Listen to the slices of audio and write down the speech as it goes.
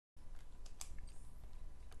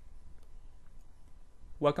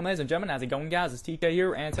Welcome ladies and gentlemen, how's it going guys? It's TK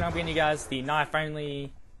here, and tonight I'm bringing you guys the knife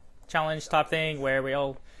only challenge type thing where we're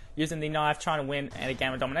all using the knife trying to win at a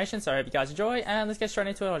game of domination. So I hope you guys enjoy, and let's get straight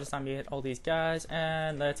into it. I'll just unmute all these guys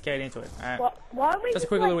and let's get into it. Alright. Why are we just a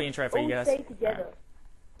quick little intro for you guys. Together? Right.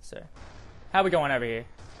 So, how are we going over here?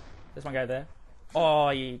 This one go there.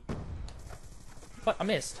 Oh, you... What? I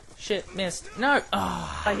missed. Shit, missed. No!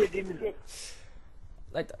 Oh. I hit him.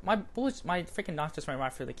 Like, my freaking knife just went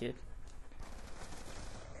right through the kid.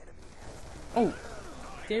 Oh!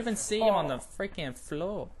 Didn't even see him on the freaking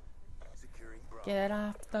floor. Get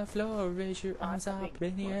off the floor, raise your arms up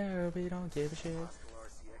in the air, we don't give a shit.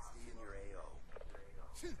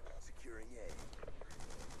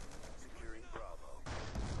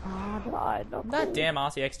 That damn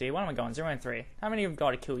RCXD, what am I going? 0 and 3. How many have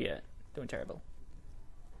got a kill yet? Doing terrible.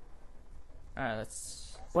 Alright,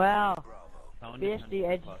 let's... Wow. BSD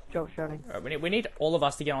edge drop shotting. Alright, we need all of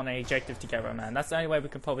us to get on an objective together, man. That's the only way we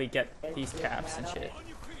can probably get these caps and shit.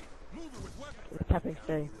 Tapping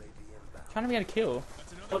C. Trying to get a kill.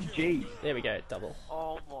 Oh, G. There we go, double.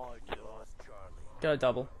 Oh my god. Go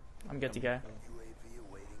double. I'm good to go.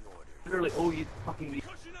 Literally all you fucking...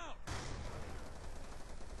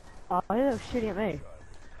 Oh, they were shooting at me.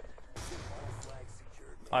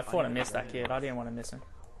 I thought I missed that kid. I didn't want to miss him.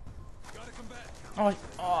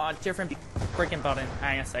 Oh, different freaking button.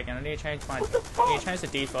 Hang on a second. I need to change my. I need to change the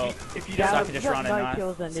default If you so don't I can just run no a knife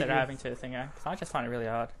kills then, instead of did you? having to think. Cause I just find it really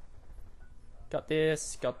hard. Got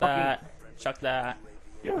this. Got that. Chuck that.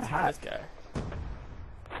 You're a hat. Let's go.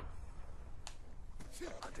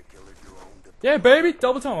 Yeah, baby,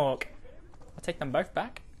 double tomahawk. I'll take them both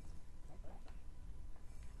back.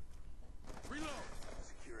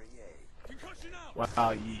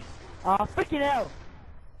 Wow, you... Oh, freaking hell!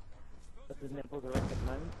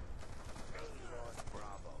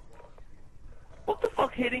 What the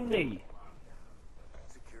fuck hitting me?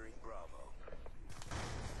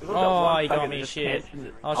 Oh, you got me, shit.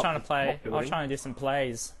 I was trying to play. I was trying to do some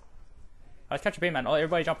plays. I was catch a B, man. Oh,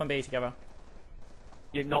 everybody jump on B together.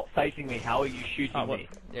 You're not facing me, how are you shooting Oh, what? me?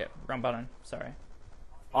 Yeah, wrong button. Sorry.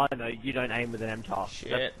 I know, you don't aim with an MTAR.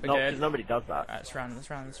 Shit, we're no, good. 'cause nobody does that. Alright, let's run, let's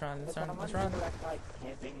run, let's run, let's run, let's run.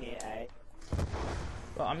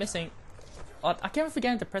 Well, I'm missing. Oh, I keep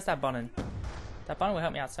forgetting to press that button. That button will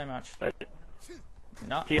help me out so much.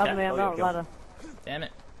 No, Cover me, I'm not ladder. damn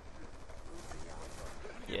it.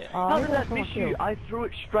 Yeah. How he did got that someone miss you? killed. I threw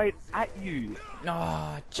it straight at you. No,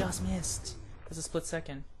 I just missed. There's a split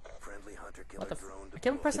second. What the? I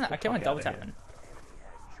kept on pressing that. I kept on double tapping.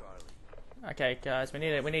 Okay, guys, we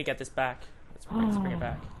need to get this back. Let's bring it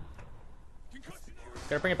back.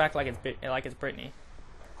 Gotta bring it back like it's Britney.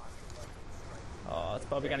 Oh, it's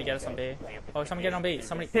probably gonna get us on B. Oh, someone getting on B.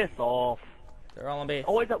 Somebody. Piss off. They're all on B.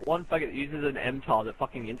 Always that one faggot that uses an MTAR that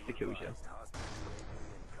fucking insta-kills you.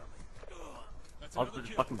 I'll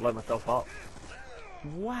just fucking blow myself up.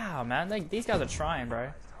 Wow, man, these guys are trying,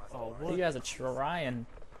 bro. Oh, These guys are trying.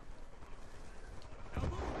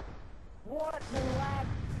 What the lag?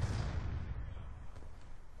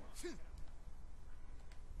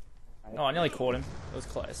 Oh, I nearly caught him. It was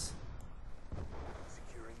close.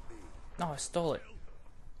 No, I stole it.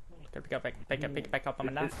 Gotta pick it back up on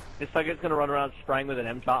my knife. This fucker's gonna run around spraying with an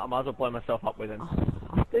MTAR. I might as well blow myself up with him.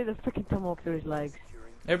 I threw the freaking tomahawk through his legs.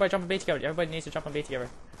 Everybody jump on B together. Everybody needs to jump on B together.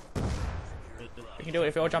 You can do it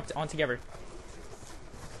if we all jump on together.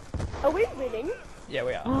 Are we winning? Yeah,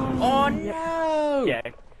 we are. Oh no! Yeah.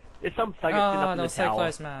 There's some faggot sitting Oh, up that in the was so tower.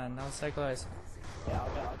 close, man. That was so close. Yeah,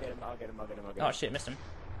 I'll get him. Oh shit, missed him.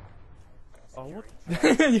 Oh, what?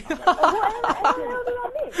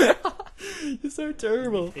 You're so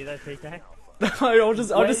terrible. See that, TK? I'll just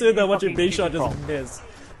sit there watching fucking B shot shoot just from? miss.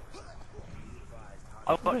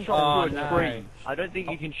 I've got shot through a no. tree. I don't think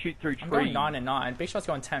you can shoot through I'm trees. going 9 and 9. B shot's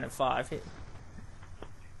going 10 and 5.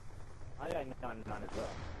 I got 9 and 9 as well.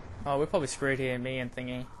 Oh, we're probably screwed here, me and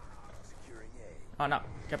Thingy. Oh no,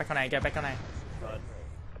 go back on A, go back on A.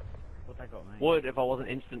 What that got me? Would if I wasn't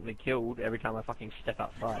instantly killed every time I fucking step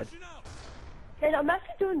outside. And I'm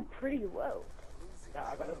actually doing pretty well.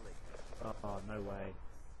 Oh, no way.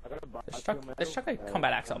 Let's chuck a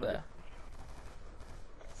combat axe up there.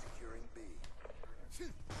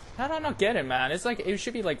 How did I not get it, man? It's like, it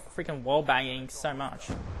should be like freaking wall banging so much.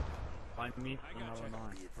 Find me another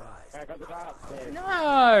 9.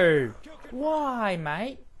 No! Why,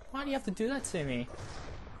 mate? Why do you have to do that to me?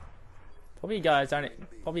 Probably you guys don't.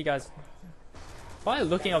 Probably you guys. By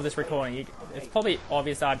looking of this recording, it's probably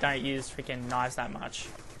obvious that I don't use freaking knives that much.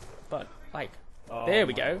 But like, there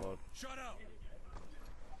we go.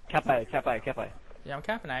 Cafe. Yeah, I'm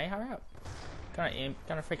capping A. Hurry up. Gonna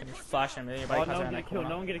freaking flash him. Anybody Oh, comes no one around get a that kill, corner.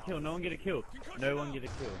 no one get a kill, no one get a kill. No one get a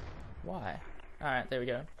kill. Why? Alright, there we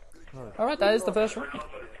go. Oh. Alright, that is the first round.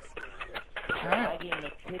 Alright. Of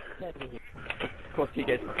course,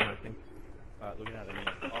 TK's fucking hosting. Alright, looking at it.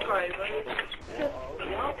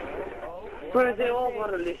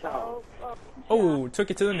 Oh,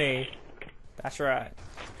 took it to the knee. That's right.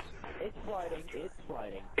 It's floating, it's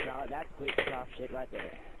floating. No, that's quick stuff shit right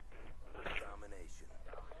there.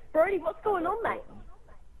 Brody, what's going on, mate?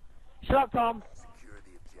 Shut up, Tom.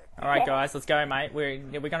 Alright guys, let's go mate. We're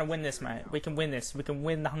gonna win this mate. We can win this. We can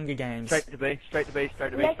win the Hunger Games. Straight to B, straight to B,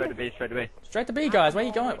 straight to B, straight to B, straight to B. Straight to B guys, where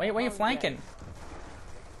you going? Where you flanking?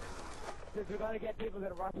 Because we're going to get people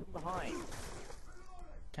that rush from behind.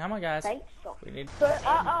 Come on guys. Thanks. We need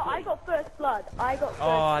I got first blood. I got first Oh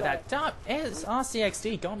blood. that dumb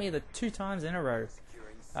RCXD got me the 2 times in a row.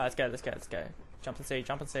 Let's go. Jump and see,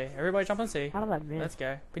 jump and see. Everybody jump and see. How did I miss? Let's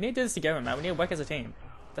go. We need to do this together, man. We need to work as a team.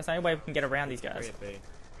 That's the only way we can get around these guys.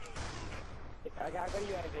 I got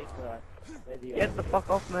you out of base for that. Get the fuck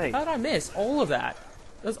off me. How did I miss all of that?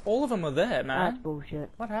 Because all of them were there, man. That's bullshit.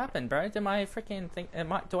 What happened, bro? Did my freaking thing?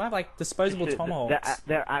 Do I have like disposable tomahawks?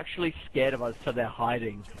 They're actually scared of us, so they're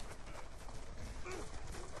hiding.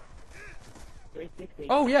 360.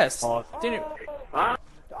 Oh yes. Oh. Didn't. Huh?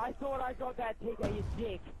 I thought I got that TK, you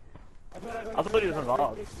dick. I I thought he was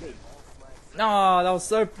involved. No, that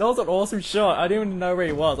was an awesome shot. I didn't even know where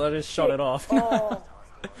he was. I just shot it off. Oh,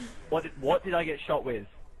 What did I get shot with?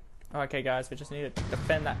 Okay, guys, we just need to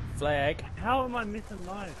defend that flag. How am I missing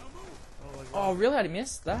life? Oh, really? I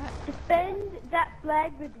missed that? defend that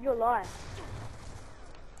flag with your life.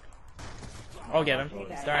 I'll get him.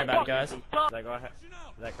 Sorry about it, guys. That guy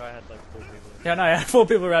had like 4 people. Yeah, no, I had 4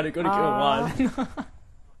 people around it. Gotta kill one.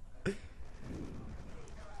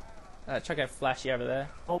 Chuck out flashy over there.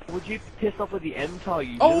 Oh, would you piss off with the M tile,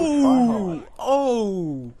 you Oh!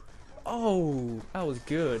 Oh! Oh! That was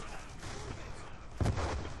good.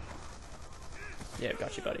 Yeah,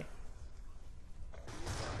 got you, buddy.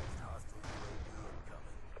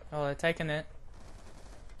 Oh, they're taking it.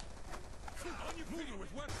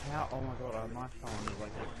 How? Oh my god, my phone is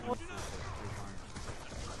like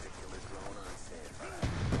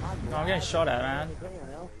No, I'm getting shot at, man.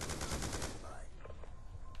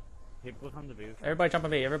 People come to be. Everybody jump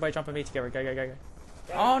on B. Everybody jump on B together. Go, go, go, go.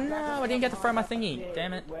 Oh no, I didn't get to throw my thingy.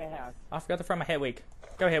 Damn it. Warehouse. I forgot to throw my Hedwig.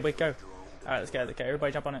 Go Hedwig, go. Alright, let's go. Okay,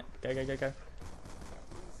 everybody jump on it. Go, go, go, go.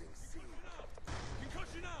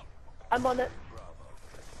 I'm on it.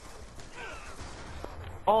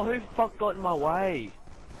 Oh, who the fuck got in my way?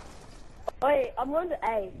 Wait, I'm on to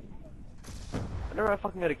A. I never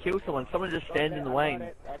fucking got to kill someone. Someone just stands in the way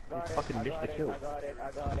and fucking missed the kill. I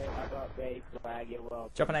got base flag, you're welcome.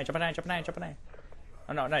 Jump on A, jump on A, jump on A, jump on A.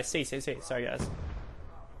 Oh no, no, C. Sorry guys.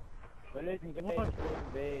 We're losing base, we're losing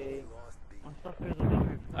base. My stuff is a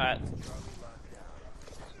move. Alright.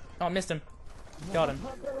 Oh, I missed him. Got him.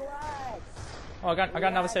 Oh, I got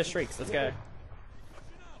another set of shrieks. Let's go.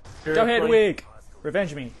 Go Hedwig!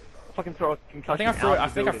 Revenge me. Fucking throw a concussion. I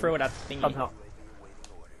think I threw it at the thingy. Somehow.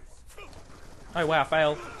 Oh wow,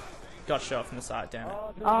 fail. Got shot from the side, damn it.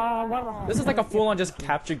 Oh, This is like a full-on just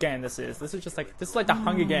capture game, this is. This is like the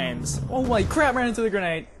Hunger Games. Oh my crap, ran into the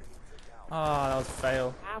grenade. Oh, that was a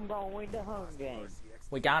fail. I'm gonna win the home game.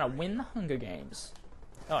 We gotta win the Hunger Games.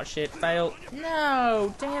 Oh shit, fail.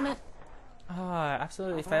 No, damn it. Oh, I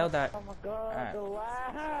absolutely failed that. Oh my god, Alright. the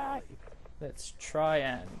lag. Let's try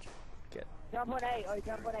and get... Jump on A, oh,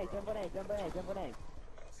 jump on A, jump on A, jump on A, jump on A.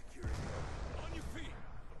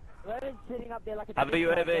 Whoever's sitting up there like a Have a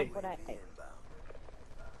UAV. jump on A.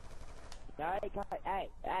 No,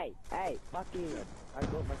 hey, fuck you. I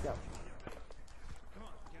got myself.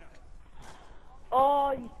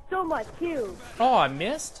 Oh, you stole my kill. Oh, I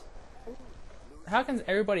missed? How can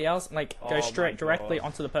everybody else, like, go Oh straight my directly God.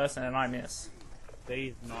 onto the person and I miss?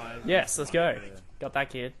 These knives. Yes, let's go. Got that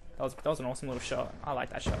kid. That was an awesome little shot. I like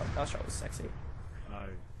that shot. That shot was sexy. No.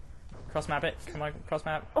 Cross map it. Come on, cross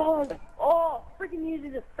map. Oh, freaking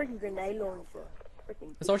uses a freaking grenade launcher.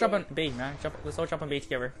 Freaking. Let's all jump on B, man. Let's all jump on B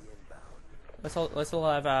together. Let's all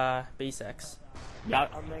have B sex. Yeah,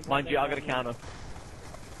 mind you, I got a counter.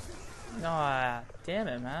 No, damn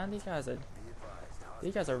it, man. These guys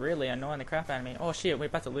are really annoying the crap out of me. Oh shit, we're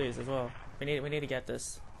about to lose as well. We need to get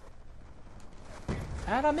this.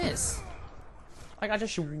 How'd I miss? Like I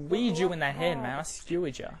just weed you in the head, man. I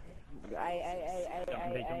skewered you.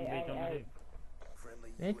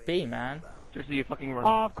 You need B, man. Just so you fucking run.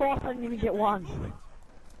 Oh, of course I didn't even get one.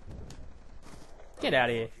 Get out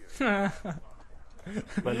of here.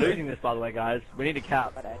 We're losing this, by the way, guys. We need to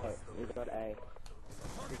cap. We've got A.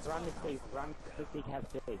 Run the C, run 50 cap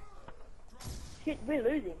C. Shit, we're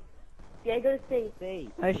losing. Yeah, go to C. C.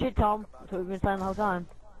 Oh shit, Tom. That's what we've been saying the whole time.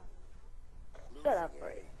 Shut up, bro.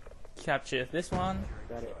 Capture this one.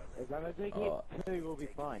 Got it. As long as we get Oh. 2, we'll be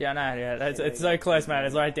fine. Yeah, no, yeah, it's so close, man.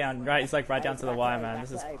 It's right down, right. It's like right down to the wire, man.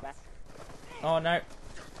 This is. Oh no!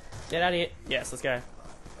 Get out of here! Yes, let's go.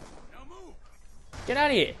 Get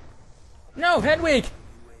out of here! No, Hedwig!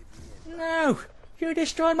 No! You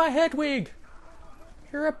destroyed my Hedwig!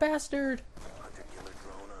 You're a bastard!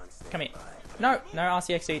 Come here. No, no,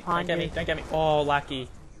 RCXD. Don't get me, don't get me. Oh, lucky.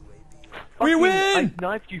 We Fucking, win! I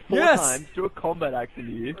knifed you 4 Yes! times through a combat action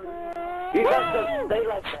here. You guys don't stay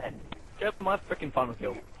like that. Get my freaking final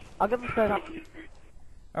kill. I'll give them straight up.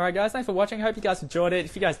 Alright guys, thanks for watching. I hope you guys enjoyed it.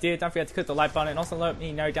 If you guys did, don't forget to click the like button and also let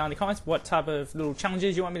me know down in the comments what type of little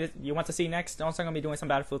challenges you want to see next. Also, I'm going to be doing some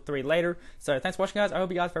Battlefield 3 later. So thanks for watching guys. I hope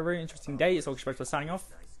you guys have a very interesting day. It's all Express for signing off.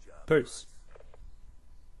 Peace.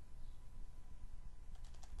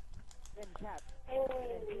 Then tap.